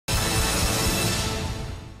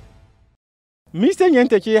Mr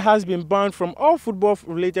Nyantakyi has been banned from all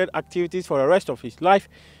football-related activities for the rest of his life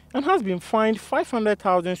and has been fined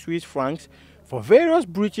 500,000 Swiss francs for various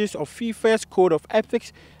breaches of FIFA's Code of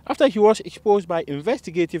Ethics after he was exposed by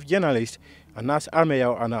investigative journalist Anas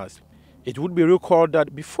Aremeyaw Anas. It would be recalled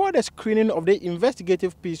that before the screening of the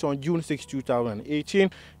investigative piece on June 6,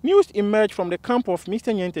 2018, news emerged from the camp of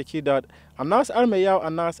Mr Nyantakyi that Anas Aremeyaw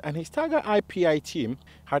Anas and his Tiger IPI team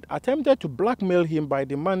had attempted to blackmail him by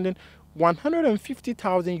demanding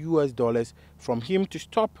 $150,000 from him to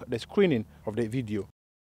stop the screening of the video.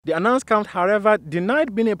 The Anas camp, however,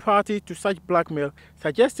 denied being a party to such blackmail,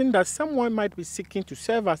 suggesting that someone might be seeking to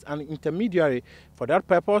serve as an intermediary for that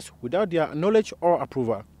purpose without their knowledge or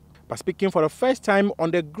approval. But speaking for the first time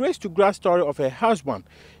on the Grace to Grass story of her husband,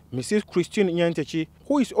 Mrs. Christine-Marie Nyantakyi,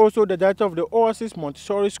 who is also the director of the Oasis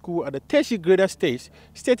Montessori School at the tertiary grader stage,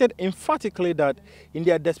 stated emphatically that in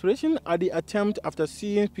their desperation at the attempt after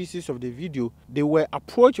seeing pieces of the video, they were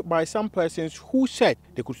approached by some persons who said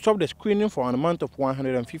they could stop the screening for an amount of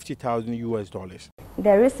 $150,000.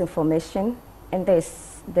 There is information and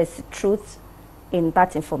there's truth in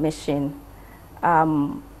that information.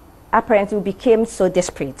 Apparently we became so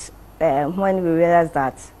desperate when we realized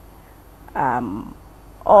that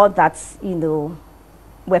all that,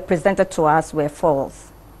 were presented to us were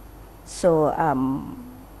false. So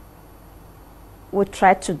we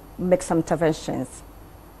tried to make some interventions,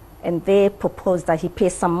 and they proposed that he pay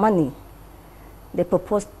some money. They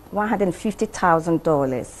proposed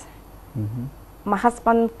 $150,000. My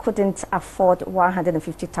husband couldn't afford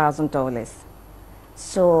 $150,000.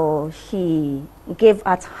 So he gave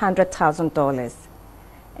out $100,000.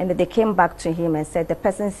 And then they came back to him and said, the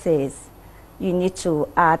person says, you need to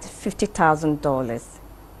add $50,000.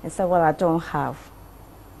 And said, well, I don't have.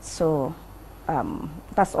 So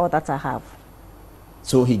that's all that I have.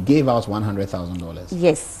 So he gave out $100,000?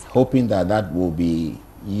 Yes. Hoping that that will be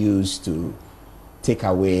used to take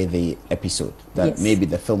away the episode, that yes. Maybe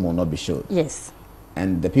the film will not be showed. Yes.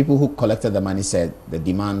 And the people who collected the money said the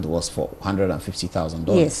demand was for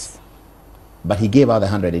 $150,000. Yes. But he gave out the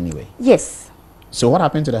 100 anyway. Yes. So what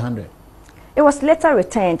happened to the 100? It was later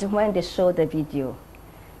returned when they showed the video.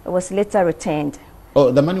 It was later returned.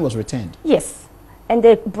 Oh, the money was returned? Yes. And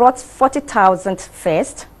they brought $40,000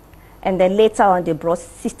 first, and then later on they brought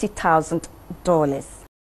 $60,000.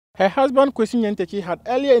 Her husband, Kwesi Nyantakyi, had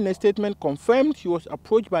earlier in a statement confirmed he was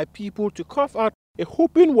approached by people to cough out a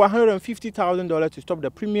whopping $150,000 to stop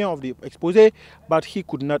the premiere of the Exposé, but he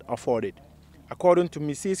could not afford it. According to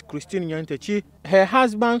Mrs. Christine-Marie Nyantakyi, her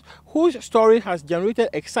husband, whose story has generated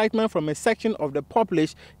excitement from a section of the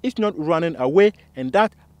populace, is not running away, and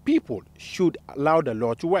that people should allow the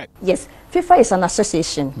law to work. Yes, FIFA is an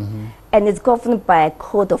association, and it's governed by a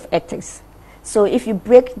code of ethics. So if you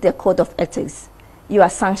break the code of ethics, you are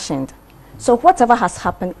sanctioned. So whatever has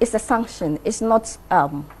happened is a sanction. It's not, I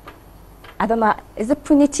don't know, is it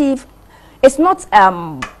punitive? It's not,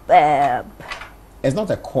 it's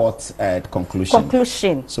not a court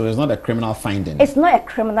conclusion. So it's not a criminal finding. It's not a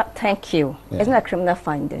criminal, thank you. Yeah. It's not a criminal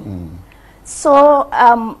finding. So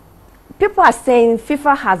people are saying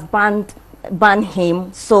FIFA has banned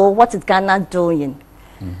him, so what is Ghana doing?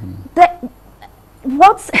 That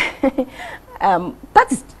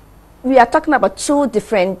is, we are talking about two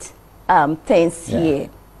different things here.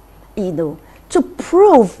 To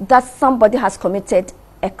prove that somebody has committed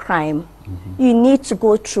a crime, you need to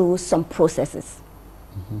go through some processes.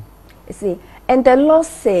 You see, and the law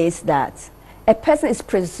says that a person is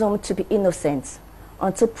presumed to be innocent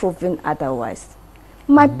until proven otherwise.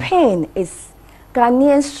 My pain is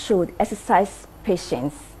Ghanaians should exercise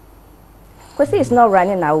patience. Kwesi is not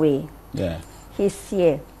running away. Yeah. He's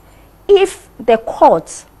here. If the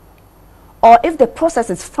court or if the process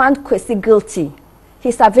is found Kwesi guilty,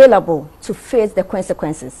 he's available to face the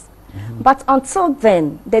consequences. But until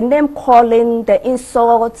then, the name calling, the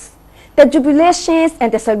insults, the jubilations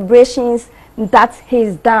and the celebrations that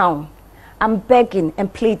he's down, I'm begging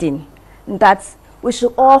and pleading that we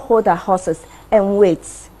should all hold our horses and wait.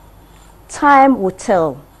 Time will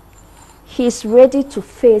tell. He's ready to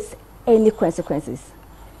face any consequences.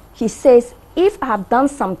 He says, if I have done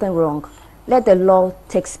something wrong, let the law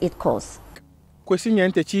take its course. Kwesi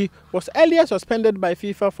Nyantakyi was earlier suspended by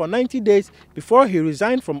FIFA for 90 days before he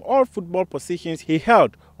resigned from all football positions he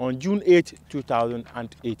held on June 8,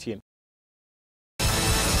 2018.